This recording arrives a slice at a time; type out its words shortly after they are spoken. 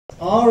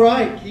All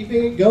right,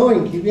 keeping it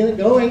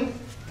going.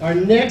 Our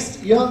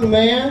next young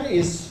man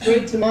is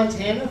straight to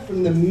Montana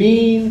from the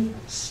mean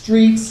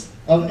streets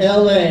of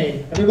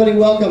LA. Everybody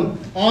welcome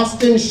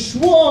Austin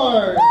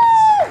Schwartz.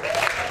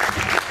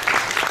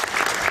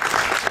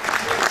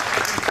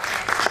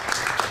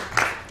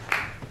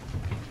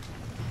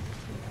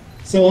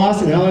 So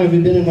Austin, how long have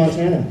you been in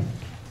Montana?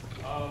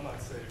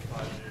 I'd say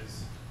 5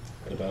 years.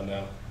 What about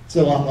now? It's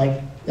a lot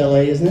like LA,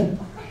 isn't it?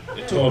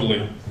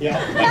 Totally. Yeah.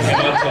 I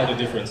cannot tell the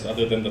difference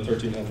other than the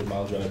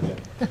 1,300-mile drive there.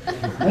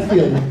 I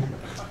feel you.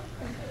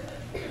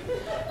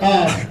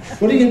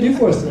 What are you going to do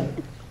for us tonight?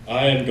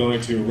 I am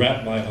going to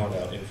rap my heart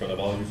out in front of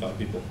all you fine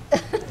people.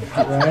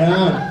 Right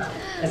on.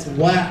 That's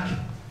whack.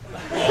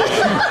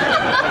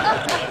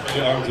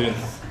 Really armed in.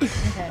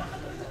 Okay.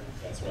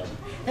 That's right.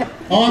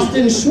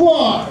 Austin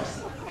Schwartz.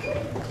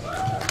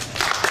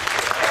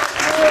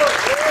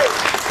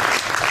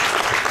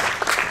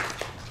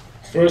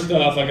 First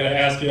off, I gotta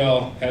ask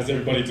y'all, how's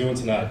everybody doing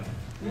tonight?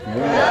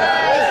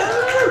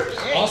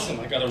 Awesome,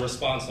 I got a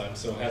response, I'm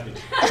so happy.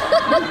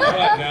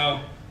 Alright,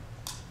 now,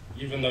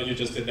 even though you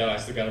just did that, I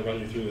still gotta run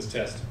you through this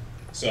test.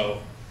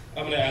 So,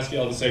 I'm gonna ask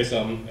y'all to say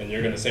something, and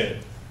you're gonna say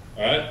it.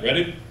 Alright,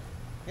 ready?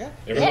 Yeah.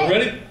 Everyone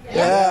ready?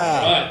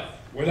 Yeah. Alright,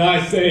 when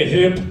I say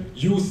hip,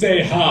 you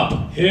say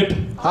hop. Hip,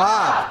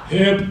 Hop.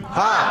 hip,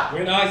 Hop.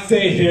 when I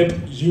say hip,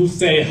 you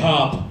say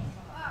hop.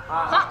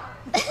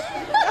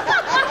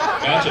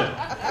 Gotcha.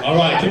 All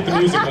right, kick the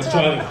music. Let's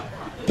try it.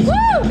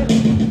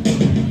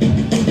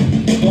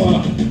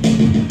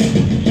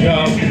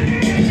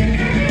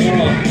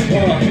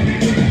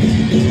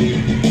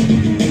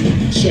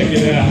 Check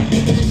it out.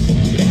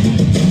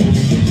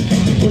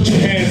 Put your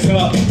hands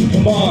up.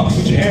 Come on,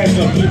 put your hands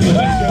up, people.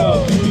 Let's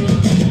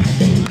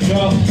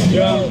go.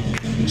 Yo.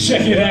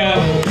 Check it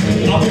out.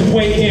 I've been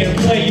waiting,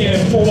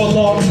 playing for a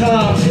long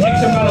time.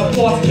 X amount of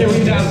thoughts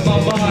carried down my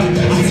mind.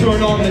 I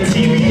turn on the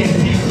TV and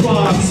see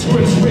crime.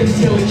 Sprint,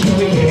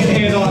 diligently, and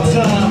hand on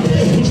time.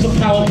 Push the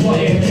power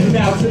button,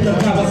 now to the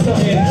power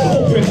something.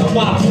 Open up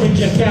my fridge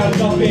and found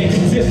nothing.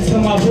 Sit to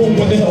my room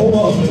with an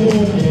aura of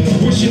gloom.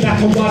 Wishing I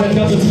could write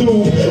another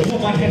tune.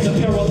 But my hands are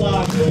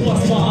paralyzed,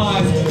 plus my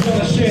eyes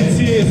gonna shed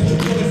tears.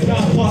 But it's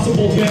not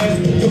possible,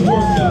 man. The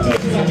work of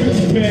things I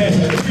couldn't bear.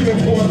 Feeling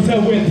for a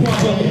tell with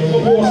properly.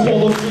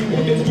 Follow me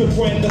with this good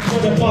friend, the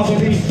friend of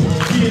poverty.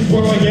 Here's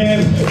where I am,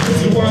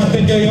 this is where I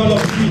think I ought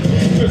to be.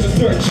 There's a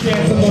certain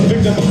chance I'm a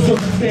victim of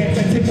circumstance.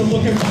 I take a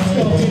look at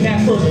myself in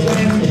that first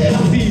glance.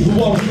 I see who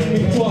I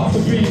really thought to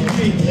be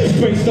me.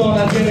 Based on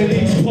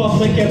identity,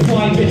 public and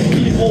private.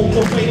 He holds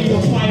the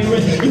radio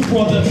pirate. His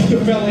brother, the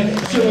felon,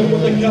 chilling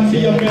with a gun to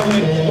your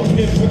melon. A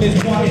pimp with his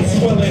pocket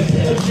swelling.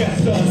 A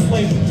jester, a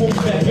slave before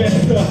that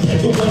vesta.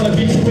 The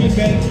wannabe free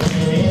men,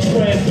 easy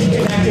trend.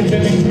 An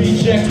academic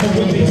reject, but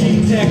when they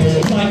detect.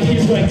 Like he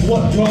wrecked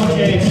what God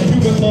gave.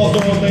 You been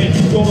lost all day.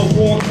 Go to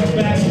war, come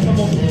back, come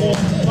on the war.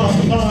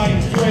 I'm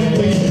kind,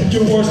 friendly,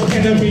 your worst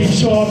enemy,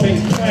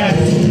 charming, fast,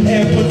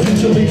 and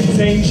potentially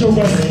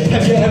dangerous.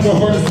 Have you ever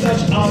heard of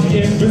such? I'm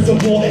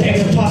invisible and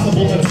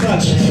impossible to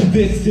touch.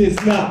 This is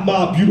not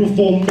my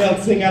beautiful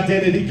melting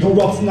identity.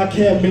 Corrupts and I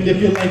can't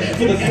manipulate.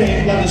 For the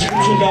same line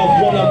description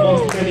of one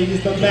amongst many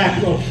is the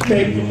macro,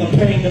 made from the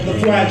pain of the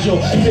fragile.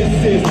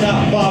 This is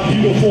not my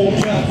beautiful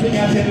melting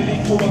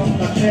identity. Corrupts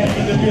and I can't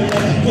manipulate.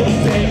 For the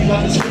same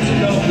line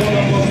description of one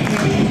amongst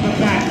many is the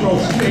macro,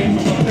 made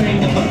from the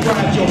pain of the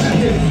fragile.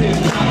 This is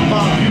not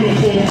my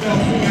beautiful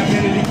melting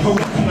identity.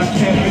 Corrupts and I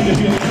can't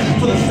manipulate.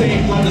 For the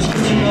same line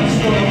description of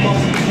one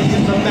amongst many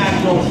is the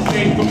macro,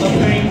 made from the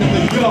pain of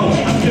the yo.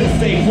 I just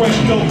say fresh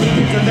dope and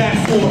things of that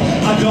sort.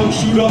 I don't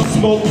shoot up,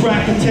 smoke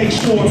crack, and take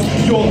shorts.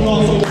 Your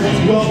laws are always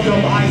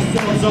welcome. I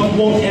cells up,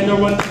 won't enter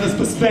another's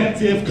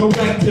perspective.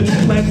 Corrective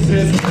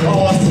lenses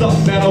are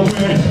something that I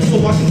wear, so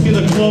I can see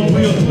the globe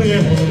real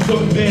clear.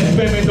 Look there,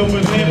 famine over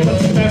there, but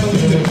the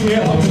families are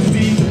clear. Up the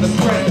seas and the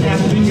stress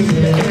happening in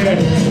the air.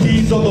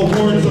 These are the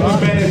words of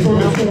a man in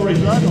purgatory.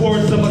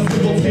 Words of a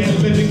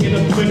simpleton living in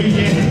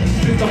oblivion.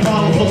 Since I'm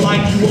out for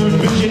life, you earn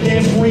vision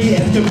and free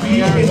as to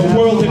be in a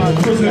world of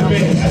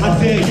imprisonment. I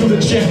dare you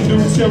to check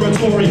new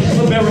territory.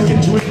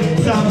 American dream,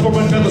 time for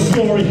another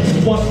story.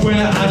 One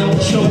where I don't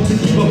choke to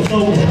keep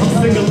afloat.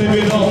 I'm single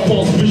living all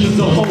false visions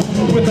of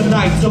hope. With the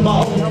nights of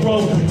my own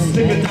road.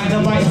 Stick a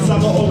dynamite,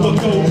 I'ma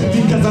overgo.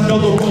 Because I know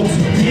the ropes.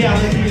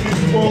 Reality in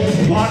this world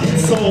is bought and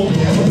sold.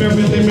 A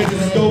very limited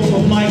scope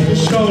of life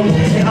is shown.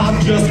 And I'm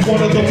just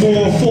one of the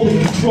more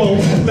fully controlled.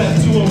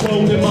 Left to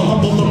alone in my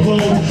humble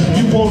abode.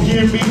 You won't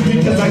hear me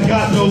because I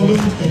got no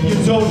loot. You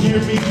don't hear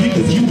me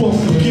because you won't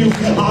compute.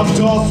 I'm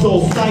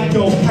docile,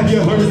 psycho. Have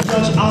you heard of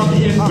such? I'm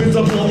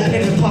invisible and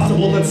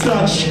impossible to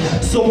touch.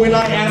 So when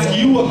I ask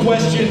you a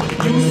question,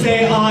 you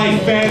say I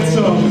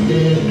phantom.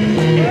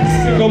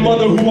 Single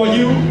mother, who are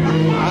you?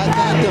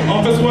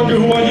 Office worker,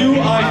 who are you?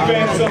 I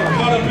phantom.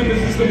 Caught up in the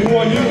system, who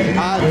are you?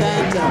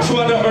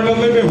 Trying to earn a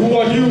living, who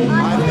are you?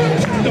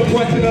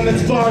 Depressed and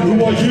uninspired,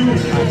 who are you?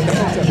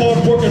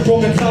 Hard working,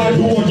 broken tired,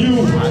 who are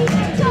you?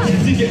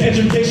 Seeking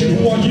education,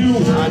 who are you?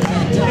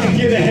 Can't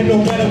get ahead no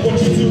matter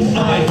what you do,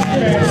 I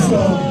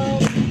phantom.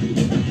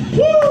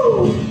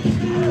 Woo!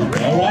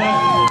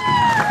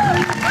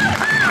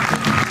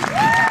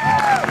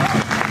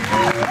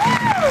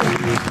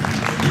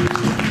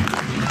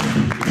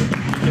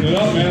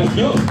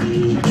 Yo.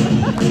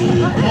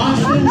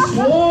 Austin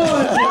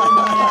Schwartz.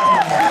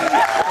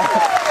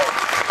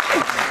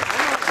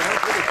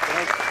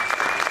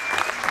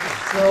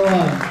 So,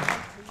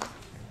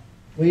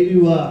 way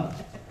to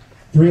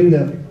bring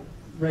the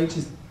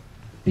righteous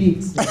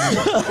beats. You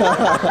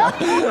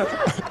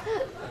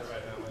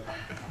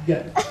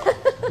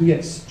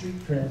got street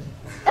cred.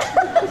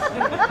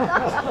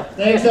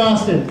 Thanks,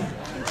 Austin.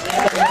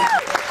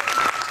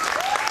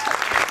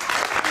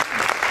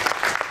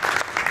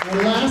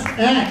 Our last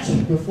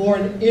act before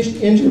an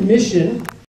intermission